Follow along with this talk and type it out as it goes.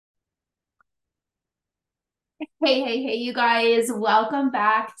Hey, you guys, welcome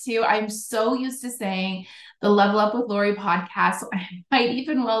back to, I'm so used to saying the Level Up with Lori podcast. So I might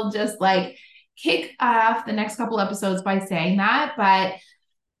even will just like kick off the next couple episodes by saying that. But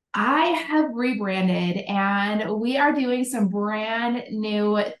I have rebranded and we are doing some brand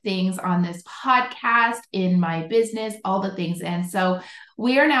new things on this podcast, in my business, all the things. And so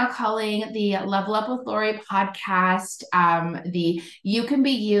we are now calling the Level Up with Lori podcast the You Can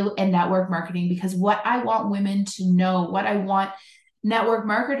Be You in Network Marketing, because what I want women to know, what I want network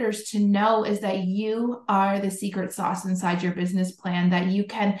marketers to know is that you are the secret sauce inside your business plan, that you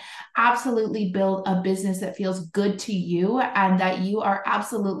can absolutely build a business that feels good to you and that you are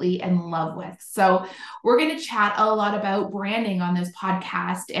absolutely in love with. So, we're going to chat a lot about branding on this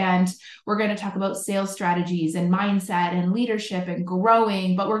podcast, and we're going to talk about sales strategies and mindset and leadership and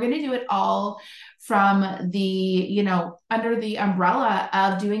growing, but we're going to do it all from under the umbrella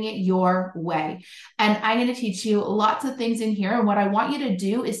of doing it your way. And I'm going to teach you lots of things in here. And what I want you to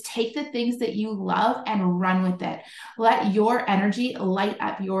do is take the things that you love and run with it. Let your energy light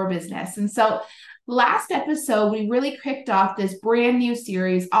up your business. And so last episode, we really kicked off this brand new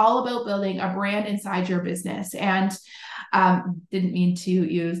series all about building a brand inside your business. And didn't mean to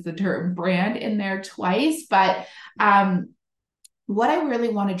use the term brand in there twice, but what I really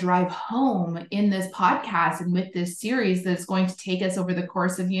want to drive home in this podcast and with this series that's going to take us over the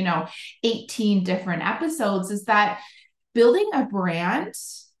course of, 18 different episodes is that building a brand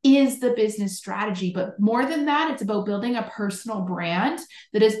is the business strategy. But more than that, it's about building a personal brand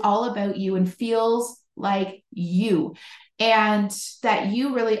that is all about you and feels like you. And that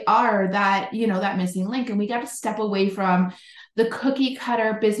you really are that, that missing link. And we got to step away from the cookie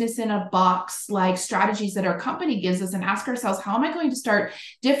cutter business in a box like strategies that our company gives us and ask ourselves, how am I going to start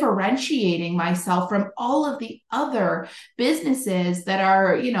differentiating myself from all of the other businesses that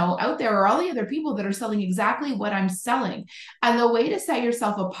are, out there, or all the other people that are selling exactly what I'm selling? And the way to set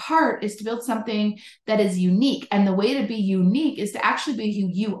yourself apart is to build something that is unique. And the way to be unique is to actually be who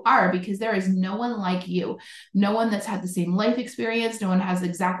you are, because there is no one like you. No one that's had the same life experience. No one has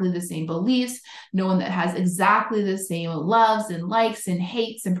exactly the same beliefs. No one that has exactly the same loves and likes and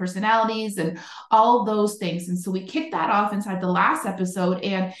hates and personalities and all those things. And so we kicked that off inside the last episode.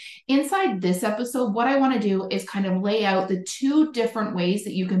 And inside this episode, what I want to do is kind of lay out the two different ways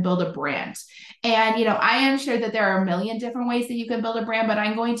that you can build a brand. And, I am sure that there are a million different ways that you can build a brand, but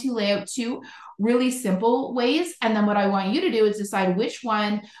I'm going to lay out two really simple ways. And then what I want you to do is decide which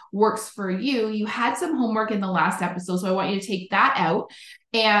one works for you. You had some homework in the last episode, so I want you to take that out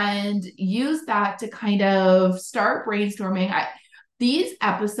and use that to kind of start brainstorming. These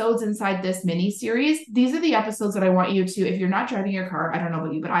episodes inside this mini series, these are the episodes that I want you to, if you're not driving your car, I don't know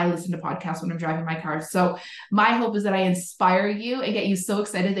about you, but I listen to podcasts when I'm driving my car. So my hope is that I inspire you and get you so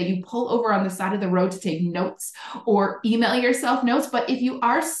excited that you pull over on the side of the road to take notes or email yourself notes. But if you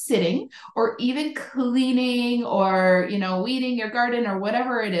are sitting or even cleaning or, weeding your garden or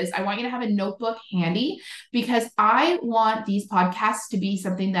whatever it is, I want you to have a notebook handy, because I want these podcasts to be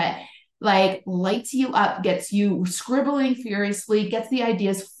something that like lights you up, gets you scribbling furiously, gets the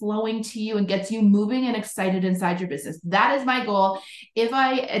ideas flowing to you, and gets you moving and excited inside your business. That is my goal. If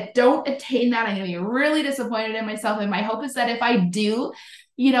I don't attain that, I'm going to be really disappointed in myself. And my hope is that if I do,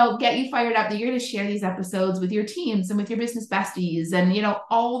 get you fired up, that you're going to share these episodes with your teams and with your business besties and,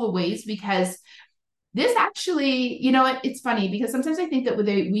 all the ways, because this actually, it's funny because sometimes I think that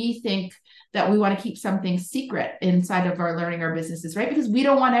we think that we want to keep something secret inside of our learning our businesses, right? Because we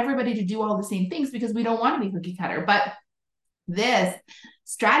don't want everybody to do all the same things, because we don't want to be cookie cutter. But this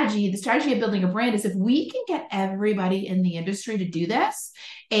strategy, the strategy of building a brand, is if we can get everybody in the industry to do this,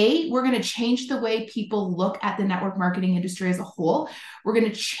 we're going to change the way people look at the network marketing industry as a whole. We're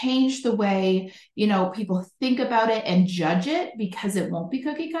going to change the way, people think about it and judge it, because it won't be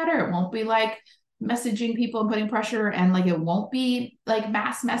cookie cutter. It won't be like messaging people and putting pressure, and like it won't be like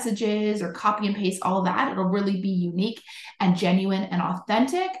mass messages or copy and paste, all that. It'll really be unique and genuine and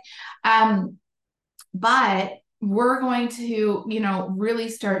authentic. But we're going to, really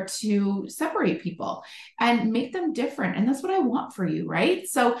start to separate people and make them different. And that's what I want for you, right?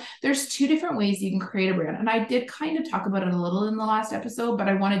 So there's two different ways you can create a brand. And I did kind of talk about it a little in the last episode, but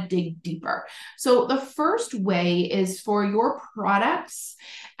I want to dig deeper. So the first way is for your products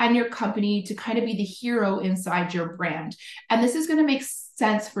and your company to kind of be the hero inside your brand. And this is going to make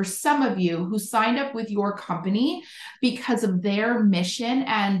sense for some of you who signed up with your company because of their mission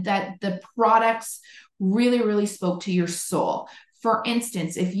and that the products really, really spoke to your soul. For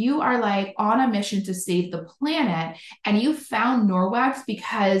instance, if you are like on a mission to save the planet and you found Norwax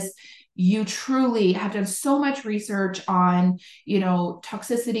because you truly have done so much research on,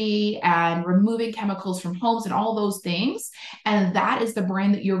 toxicity and removing chemicals from homes and all those things, and that is the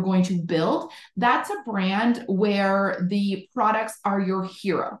brand that you're going to build, that's a brand where the products are your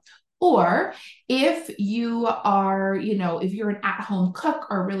hero. Or if you are, if you're an at-home cook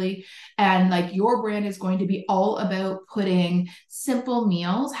or really, and like your brand is going to be all about putting simple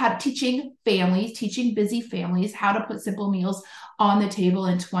meals, teaching busy families how to put simple meals on the table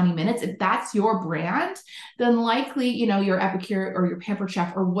in 20 minutes. If that's your brand, then likely, your Epicure or your Pampered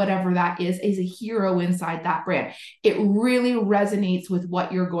Chef or whatever that is a hero inside that brand. It really resonates with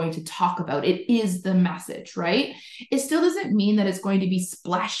what you're going to talk about. It is the message, right? It still doesn't mean that it's going to be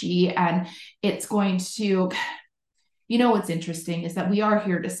splashy and it's going to, what's interesting is that we are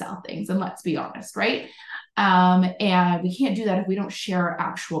here to sell things, and let's be honest, right? And we can't do that if we don't share our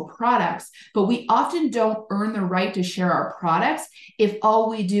actual products, but we often don't earn the right to share our products if all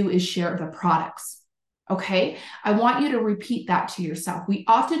we do is share the products. Okay, I want you to repeat that to yourself. We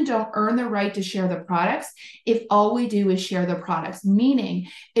often don't earn the right to share the products if all we do is share the products. Meaning,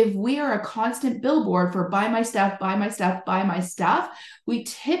 if we are a constant billboard for buy my stuff, buy my stuff, buy my stuff, we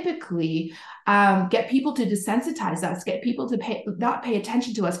typically get people to desensitize us, get people to not pay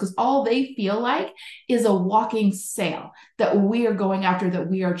attention to us, because all they feel like is a walking sale that we are going after, that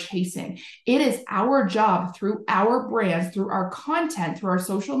we are chasing. It is our job through our brands, through our content, through our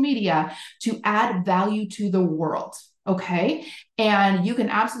social media, to add value to the world. Okay. And you can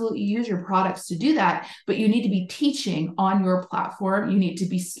absolutely use your products to do that, but you need to be teaching on your platform. You need to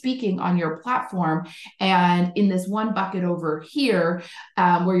be speaking on your platform. And in this one bucket over here,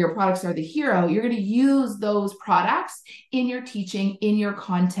 where your products are the hero, you're going to use those products in your teaching, in your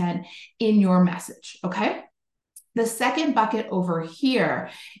content, in your message. Okay. The second bucket over here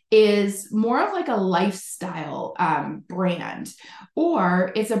is more of like a lifestyle brand,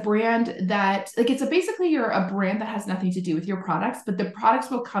 or it's a brand that basically you're a brand that has nothing to do with your products, but the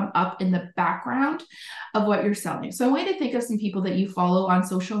products will come up in the background of what you're selling. So I want you to think of some people that you follow on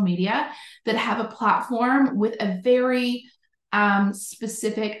social media that have a platform with a very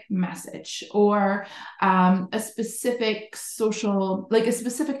specific message, or a specific social, like a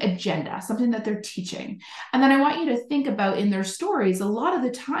specific agenda, something that they're teaching. And then I want you to think about in their stories, a lot of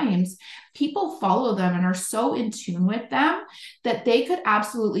the times people follow them and are so in tune with them that they could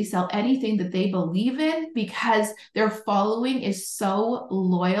absolutely sell anything that they believe in, because their following is so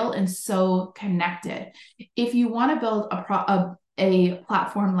loyal and so connected. If you want to build a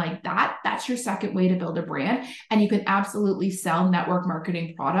platform like that, that's your second way to build a brand. And you can absolutely sell network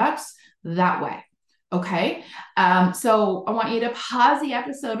marketing products that way. Okay. So I want you to pause the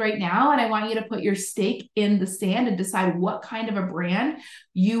episode right now, and I want you to put your stake in the sand and decide what kind of a brand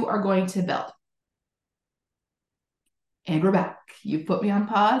you are going to build. And we're back. You put me on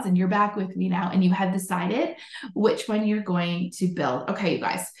pause and you're back with me now, and you have decided which one you're going to build. Okay, you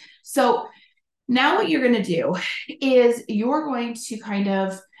guys. So now what you're going to do is you're going to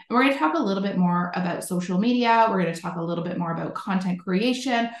we're going to talk a little bit more about social media. We're going to talk a little bit more about content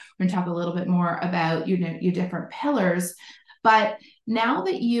creation. We're going to talk a little bit more about, your different pillars. But now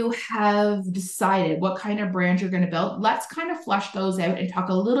that you have decided what kind of brand you're going to build, let's kind of flesh those out and talk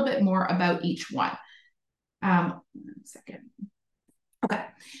a little bit more about each one. 1 second. Okay,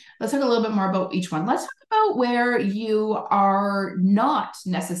 let's talk a little bit more about each one. Let's talk about where you are not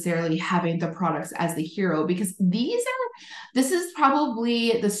necessarily having the products as the hero, because this is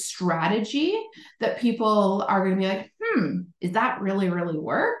probably the strategy that people are going to be like, is that really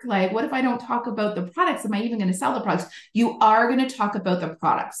work? Like, what if I don't talk about the products? Am I even going to sell the products? You are going to talk about the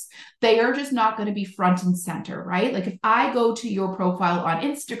products. They are just not going to be front and center, right? Like if I go to your profile on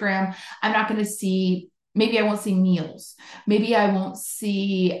Instagram, I'm not going to see, maybe I won't see meals. Maybe I won't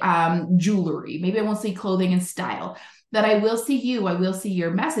see jewelry. Maybe I won't see clothing and style. That I will see you, I will see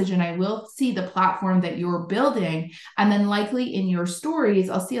your message, and I will see the platform that you're building. And then likely in your stories,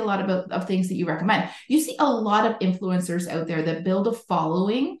 I'll see a lot of things that you recommend. You see a lot of influencers out there that build a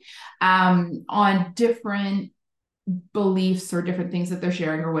following on different beliefs or different things that they're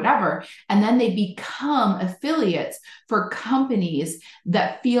sharing or whatever. And then they become affiliates for companies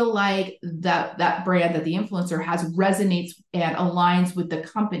that feel like that brand that the influencer has resonates and aligns with the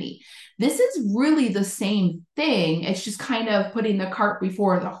company. This is really the same thing. It's just kind of putting the cart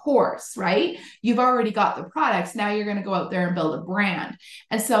before the horse, right? You've already got the products. Now you're going to go out there and build a brand.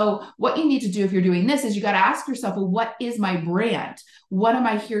 And so what you need to do if you're doing this is you got to ask yourself, well, what is my brand? What am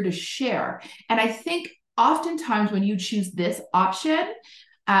I here to share? And I think oftentimes when you choose this option,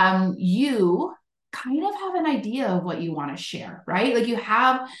 you kind of have an idea of what you want to share, right? Like you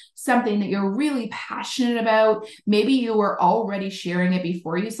have something that you're really passionate about. Maybe you were already sharing it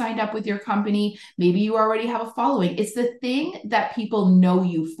before you signed up with your company. Maybe you already have a following. It's the thing that people know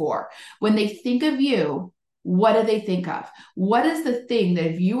you for. When they think of you, what do they think of? What is the thing that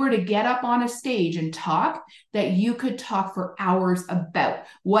if you were to get up on a stage and talk, that you could talk for hours about?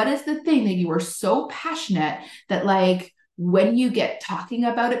 What is the thing that you are so passionate that, like, when you get talking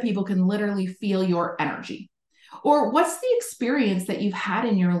about it, people can literally feel your energy? Or what's the experience that you've had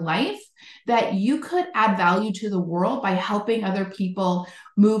in your life that you could add value to the world by helping other people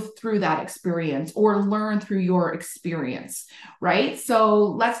move through that experience or learn through your experience, right? So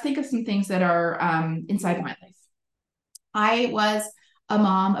let's think of some things that are inside my life. I was a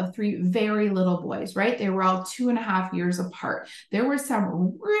mom of three very little boys, right? They were all 2.5 years apart. There were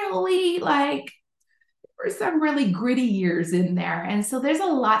some really gritty years in there. And so there's a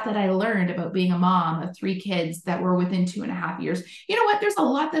lot that I learned about being a mom of three kids that were within 2.5 years. You know what? There's a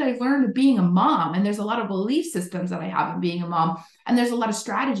lot that I learned of being a mom, and there's a lot of belief systems that I have in being a mom. And there's a lot of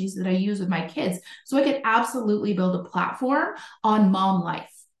strategies that I use with my kids. So I could absolutely build a platform on mom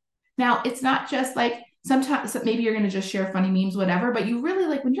life. Now, it's not just like, sometimes maybe you're going to just share funny memes, whatever, but you really,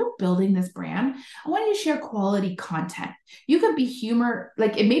 like, when you're building this brand, I want you to share quality content. You could be humor,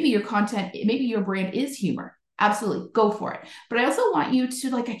 like it maybe your content, maybe your brand is humor. Absolutely, go for it. But I also want you to,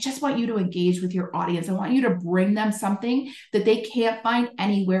 like, I just want you to engage with your audience. I want you to bring them something that they can't find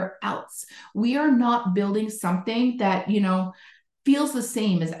anywhere else. We are not building something that, feels the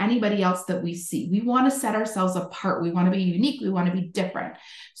same as anybody else that we see. We want to set ourselves apart. We want to be unique. We want to be different.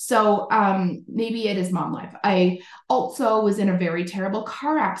 So maybe it is mom life. I also was in a very terrible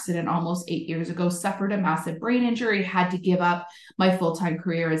car accident almost 8 years ago, suffered a massive brain injury, had to give up my full-time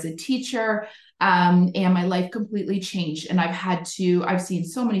career as a teacher. And my life completely changed. And I've seen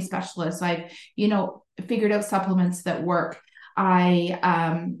so many specialists. I've, figured out supplements that work.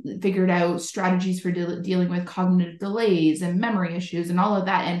 I figured out strategies for dealing with cognitive delays and memory issues and all of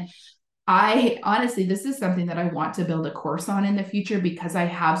that. And I honestly, this is something that I want to build a course on in the future, because I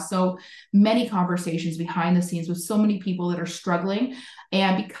have so many conversations behind the scenes with so many people that are struggling.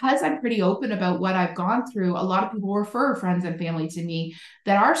 And because I'm pretty open about what I've gone through, a lot of people refer friends and family to me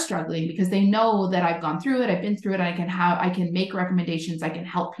that are struggling because they know that I've gone through it, I've been through it, and I can make recommendations, I can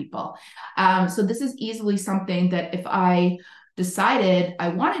help people. So this is easily something that if I decided I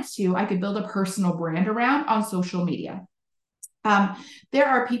wanted to, I could build a personal brand around on social media. There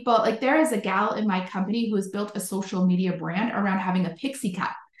are people, like there is a gal in my company who has built a social media brand around having a pixie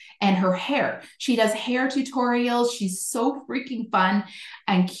cut and her hair. She does hair tutorials. She's so freaking fun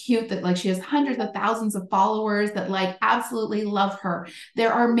and cute that, like, she has hundreds of thousands of followers that, like, absolutely love her.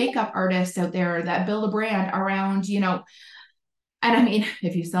 There are makeup artists out there that build a brand around, and I mean,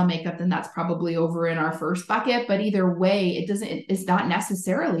 if you sell makeup, then that's probably over in our first bucket. But either way, it's not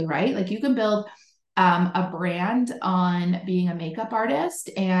necessarily, right? Like, you can build a brand on being a makeup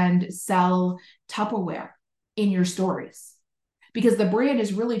artist and sell Tupperware in your stories, because the brand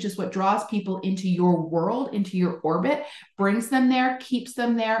is really just what draws people into your world, into your orbit, brings them there, keeps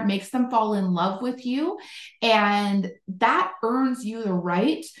them there, makes them fall in love with you. And that earns you the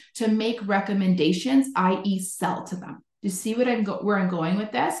right to make recommendations, i.e. sell to them. You see where I'm going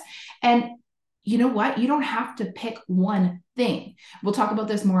with this? And you know what? You don't have to pick one thing. We'll talk about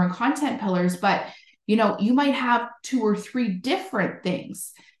this more in content pillars, but you might have 2 or 3 different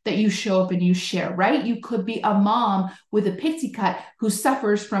things that you show up and you share, right? You could be a mom with a pixie cut who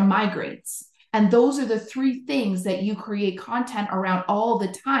suffers from migraines. And those are the 3 things that you create content around all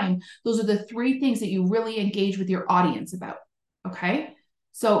the time. Those are the 3 things that you really engage with your audience about. Okay.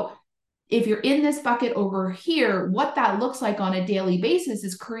 So if you're in this bucket over here, what that looks like on a daily basis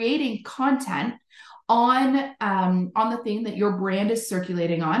is creating content on the thing that your brand is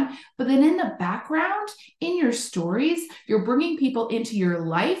circulating on. But then in the background, in your stories, you're bringing people into your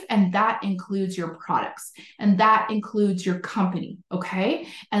life, and that includes your products, and that includes your company, okay?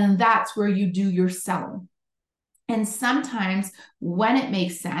 And that's where you do your selling. And sometimes when it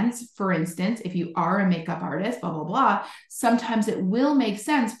makes sense, for instance, if you are a makeup artist, blah, blah, blah, sometimes it will make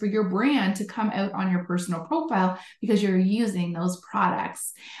sense for your brand to come out on your personal profile because you're using those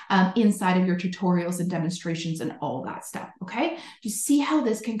products inside of your tutorials and demonstrations and all that stuff, okay? You see how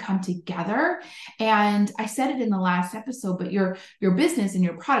this can come together? And I said it in the last episode, but your business and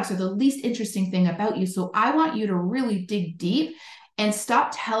your products are the least interesting thing about you. So I want you to really dig deep and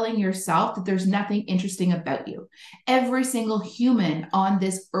stop telling yourself that there's nothing interesting about you. Every single human on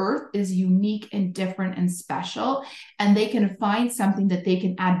this earth is unique and different and special, and they can find something that they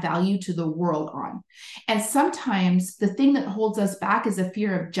can add value to the world on. And sometimes the thing that holds us back is a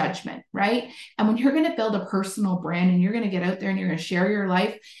fear of judgment, right? And when you're going to build a personal brand and you're going to get out there and you're going to share your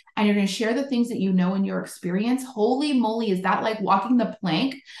life and you're going to share the things that you know in your experience, holy moly, is that like walking the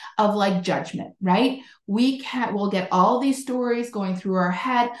plank of like judgment, right? We'll get all these stories going through our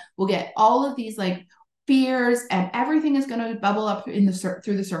head. We'll get all of these like fears, and everything is going to bubble up through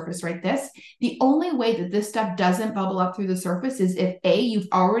the surface, right? The only way that this stuff doesn't bubble up through the surface is if A, you've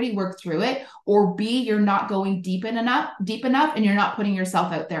already worked through it, or B, you're not going deep enough, and you're not putting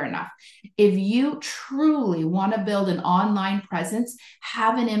yourself out there enough. If you truly want to build an online presence,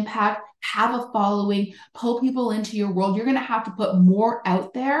 have an impact, have a following, pull people into your world, you're going to have to put more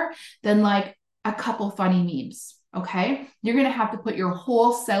out there than like a couple funny memes. Okay. You're going to have to put your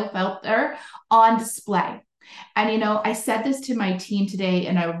whole self out there on display. And, I said this to my team today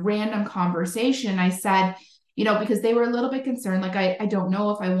in a random conversation. I said, because they were a little bit concerned, like, I don't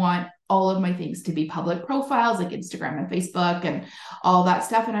know if I want all of my things to be public profiles, like Instagram and Facebook and all that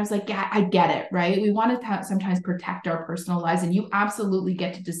stuff. And I was like, yeah, I get it, right? We want to sometimes protect our personal lives, and you absolutely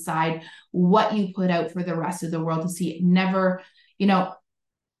get to decide what you put out for the rest of the world to see. Never,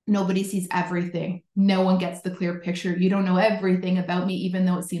 nobody sees everything. No one gets the clear picture. You don't know everything about me, even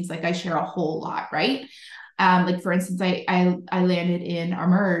though it seems like I share a whole lot, right? Like for instance, I landed in our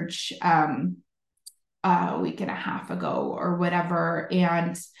merge a week and a half ago or whatever,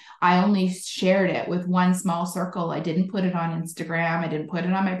 and I only shared it with one small circle. I didn't put it on Instagram. I didn't put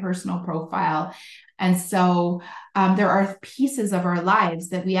it on my personal profile. And so there are pieces of our lives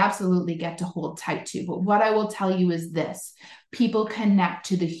that we absolutely get to hold tight to. But what I will tell you is this: people connect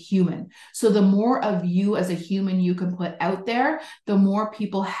to the human. So the more of you as a human you can put out there, the more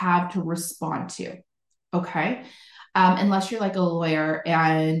people have to respond to. Okay. Unless you're like a lawyer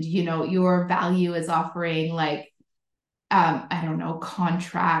and, your value is offering like, I don't know,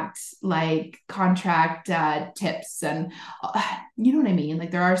 contract tips and you know what I mean?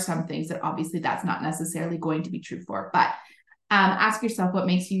 Like there are some things that obviously that's not necessarily going to be true for, but ask yourself what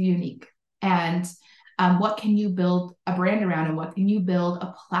makes you unique, and what can you build a brand around, and what can you build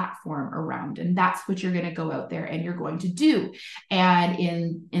a platform around? And that's what you're going to go out there and you're going to do. And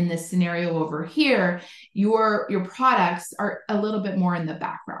in this scenario over here, your products are a little bit more in the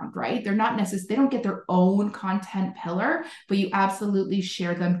background, right? They're not necessarily, they don't get their own content pillar, but you absolutely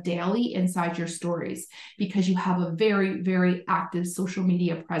share them daily inside your stories because you have a very, very active social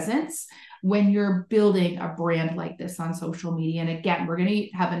media presence when you're building a brand like this on social media. And again, we're going to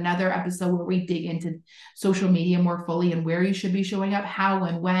have another episode where we dig into social media more fully and where you should be showing up, how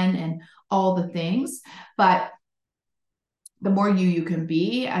and when, and all the things. But the more you can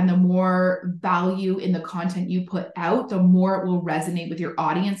be, and the more value in the content you put out, the more it will resonate with your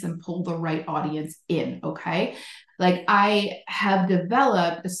audience and pull the right audience in. Okay. Like I have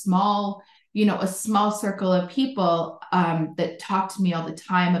developed a small circle of people that talk to me all the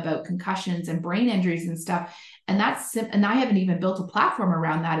time about concussions and brain injuries and stuff. And and I haven't even built a platform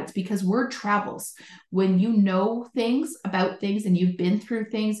around that. It's because word travels. When you know things about things and you've been through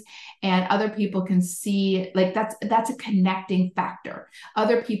things, and other people can see, like that's a connecting factor.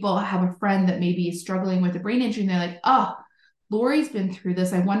 Other people have a friend that maybe is struggling with a brain injury, and they're like, oh, Lori's been through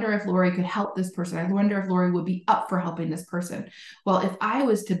this. I wonder if Lori could help this person. I wonder if Lori would be up for helping this person. Well, if I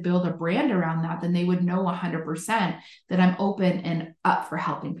was to build a brand around that, then they would know 100% that I'm open and up for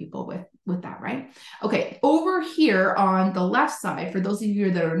helping people with that, right? Okay, over here on the left side, for those of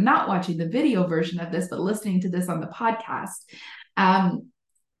you that are not watching the video version of this, but listening to this on the podcast,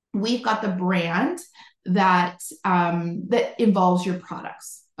 we've got the brand that involves your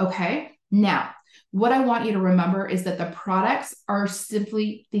products. Okay, now, what I want you to remember is that the products are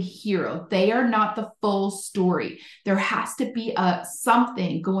simply the hero. They are not the full story. There has to be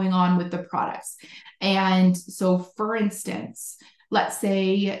something going on with the products. And so, for instance, let's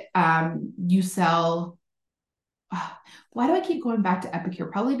say you sell. Why do I keep going back to Epicure?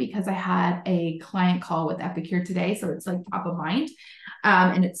 Probably because I had a client call with Epicure today, so it's like top of mind.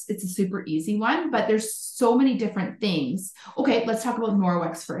 And it's a super easy one, but there's so many different things. Okay, let's talk about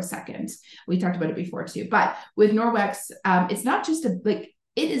Norwex for a second. We talked about it before too, but with Norwex, it's not just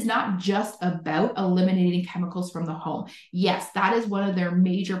it is not just about eliminating chemicals from the home. Yes, that is one of their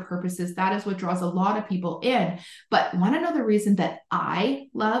major purposes. That is what draws a lot of people in. But want to know the reason that I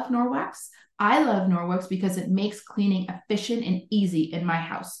love Norwex? I love Norwex because it makes cleaning efficient and easy in my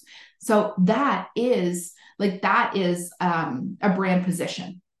house. So that is a brand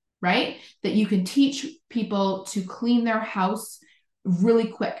position, right? That you can teach people to clean their house really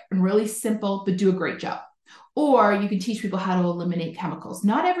quick and really simple, but do a great job. Or you can teach people how to eliminate chemicals.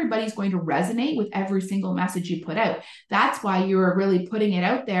 Not everybody's going to resonate with every single message you put out. That's why you're really putting it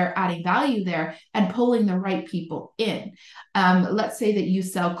out there, adding value there, and pulling the right people in. Let's say that you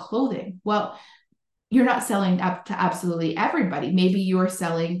sell clothing. Well, you're not selling up to absolutely everybody. Maybe you're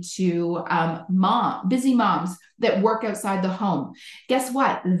selling to busy moms that work outside the home. Guess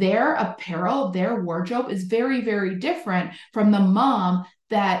what? Their apparel, their wardrobe is very, very different from the mom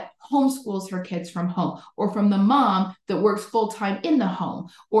that homeschools her kids from home, or from the mom that works full-time in the home,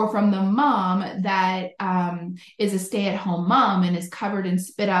 or from the mom that is a stay-at-home mom and is covered in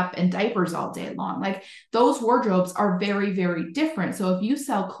spit up and diapers all day long. Like, those wardrobes are very, very different. So if you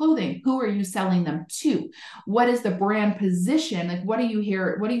sell clothing, who are you selling them to? What is the brand position? Like, what are you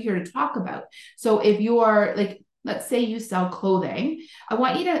here to talk about? So if you are like, let's say you sell clothing, I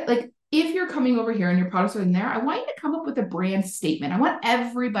want you to, like, if you're coming over here and your products are in there, I want you to come up with a brand statement. I want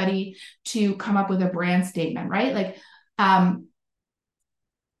everybody to come up with a brand statement, right? Like, I'm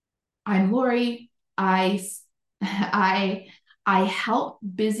Lori. I help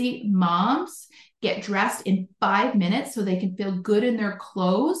busy moms get dressed in 5 minutes so they can feel good in their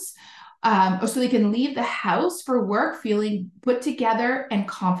clothes, or so they can leave the house for work feeling put together and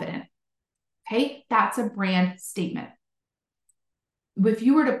confident. Okay, that's a brand statement. If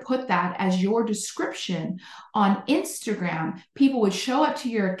you were to put that as your description on Instagram, people would show up to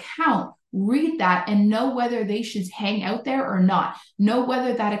your account, read that, and know whether they should hang out there or not, know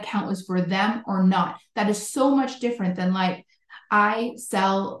whether that account was for them or not. That is so much different than like, I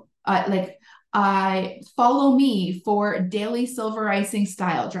sell, I follow me for daily silver icing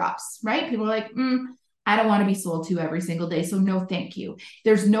style drops, right? People are like, I don't want to be sold to every single day. So no, thank you.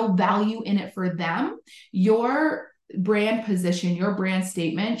 There's no value in it for them. Your brand position, your brand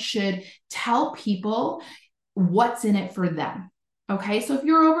statement should tell people what's in it for them. Okay, so if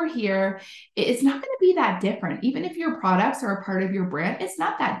you're over here, it's not going to be that different. Even if your products are a part of your brand, it's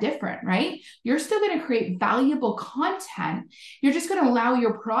not that different, right? You're still going to create valuable content. You're just going to allow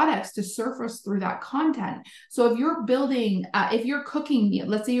your products to surface through that content. So if you're building, if you're cooking,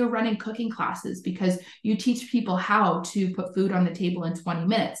 let's say you're running cooking classes because you teach people how to put food on the table in 20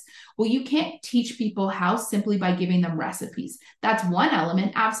 minutes. Well, you can't teach people how simply by giving them recipes. That's one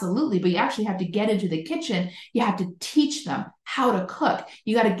element, absolutely. But you actually have to get into the kitchen. You have to teach them how to cook.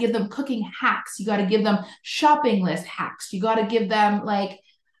 You got to give them cooking hacks. You got to give them shopping list hacks. You got to give them like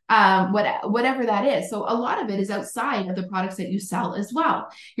whatever that is. So a lot of it is outside of the products that you sell as well.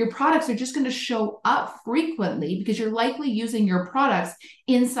 Your products are just going to show up frequently because you're likely using your products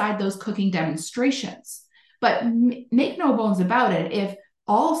inside those cooking demonstrations. But make no bones about it, if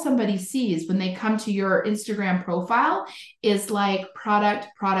all somebody sees when they come to your Instagram profile is like product,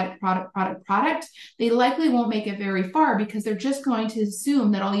 they likely won't make it very far because they're just going to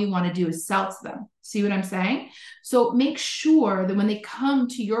assume that all you want to do is sell to them. See what I'm saying? So make sure that when they come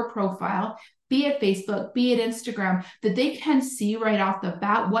to your profile, be it Facebook, be it Instagram, that they can see right off the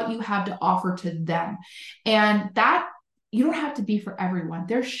bat what you have to offer to them. And that, you don't have to be for everyone.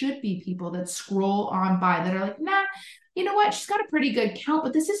 There should be people that scroll on by that are like, nah, you know what? She's got a pretty good count,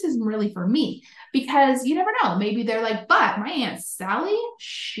 but this isn't really for me, because you never know. Maybe they're like, but my Aunt Sally,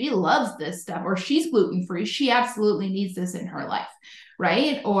 she loves this stuff, or she's gluten-free. She absolutely needs this in her life,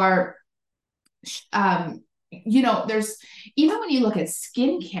 right? Or, there's, even when you look at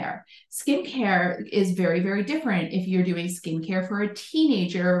skincare is very, very different if you're doing skincare for a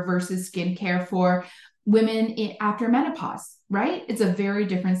teenager versus skincare for women after menopause, right? It's a very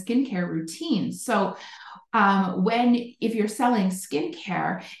different skincare routine. So if you're selling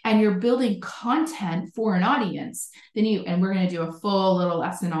skincare and you're building content for an audience, then and we're going to do a full little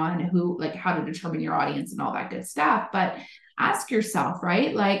lesson on how to determine your audience and all that good stuff. But ask yourself,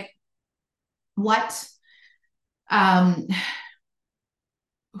 right? Like,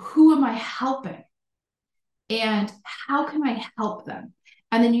 who am I helping? And how can I help them?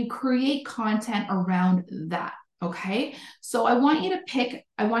 And then you create content around that. Okay. So I want you to pick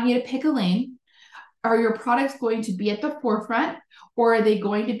a lane. Are your products going to be at the forefront, or are they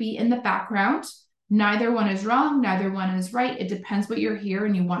going to be in the background? Neither one is wrong. Neither one is right. It depends what you're here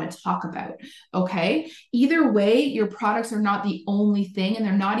and you want to talk about. Okay. Either way, your products are not the only thing, and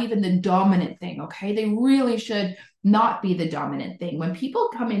they're not even the dominant thing. Okay. They really should not be the dominant thing. When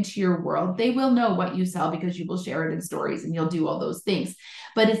people come into your world, they will know what you sell because you will share it in stories and you'll do all those things.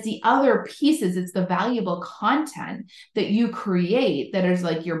 But it's the other pieces, it's the valuable content that you create that is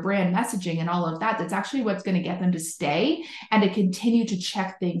like your brand messaging and all of that. That's actually what's going to get them to stay and to continue to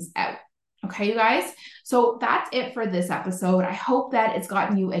check things out. Okay, you guys. So that's it for this episode. I hope that it's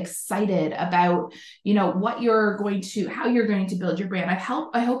gotten you excited about, what you're going to, how you're going to build your brand. I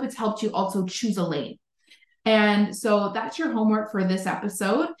hope it's helped you also choose a lane. And so that's your homework for this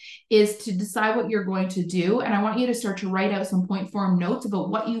episode, is to decide what you're going to do. And I want you to start to write out some point form notes about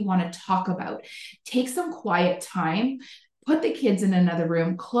what you want to talk about. Take some quiet time, put the kids in another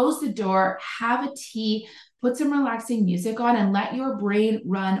room, close the door, have a tea, put some relaxing music on, and let your brain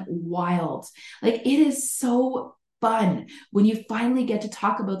run wild. Like, it is so fun when you finally get to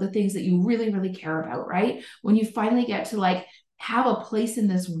talk about the things that you really, really care about, right? When you finally get to like have a place in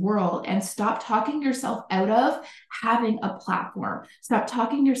this world and stop talking yourself out of having a platform. Stop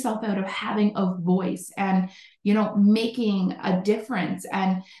talking yourself out of having a voice and, making a difference,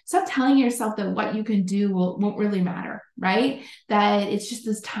 and stop telling yourself that what you can do won't really matter, right? That it's just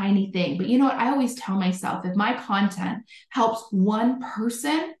this tiny thing. But you know what? I always tell myself, if my content helps one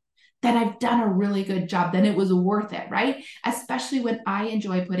person, then I've done a really good job. Then it was worth it, right? Especially when I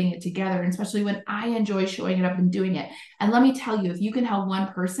enjoy putting it together, and especially when I enjoy showing it up and doing it. And let me tell you, if you can help one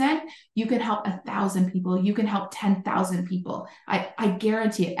person, you can help 1,000 people. You can help 10,000 people. I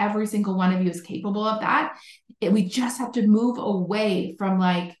guarantee it, every single one of you is capable of that. We just have to move away from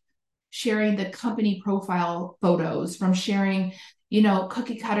like sharing the company profile photos, from sharing,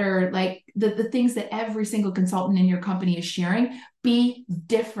 cookie cutter, like the things that every single consultant in your company is sharing. Be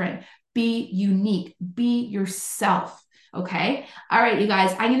different, be unique, be yourself. Okay. All right, you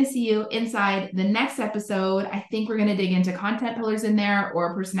guys, I'm going to see you inside the next episode. I think we're going to dig into content pillars in there,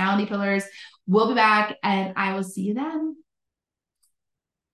 or personality pillars. We'll be back, and I will see you then.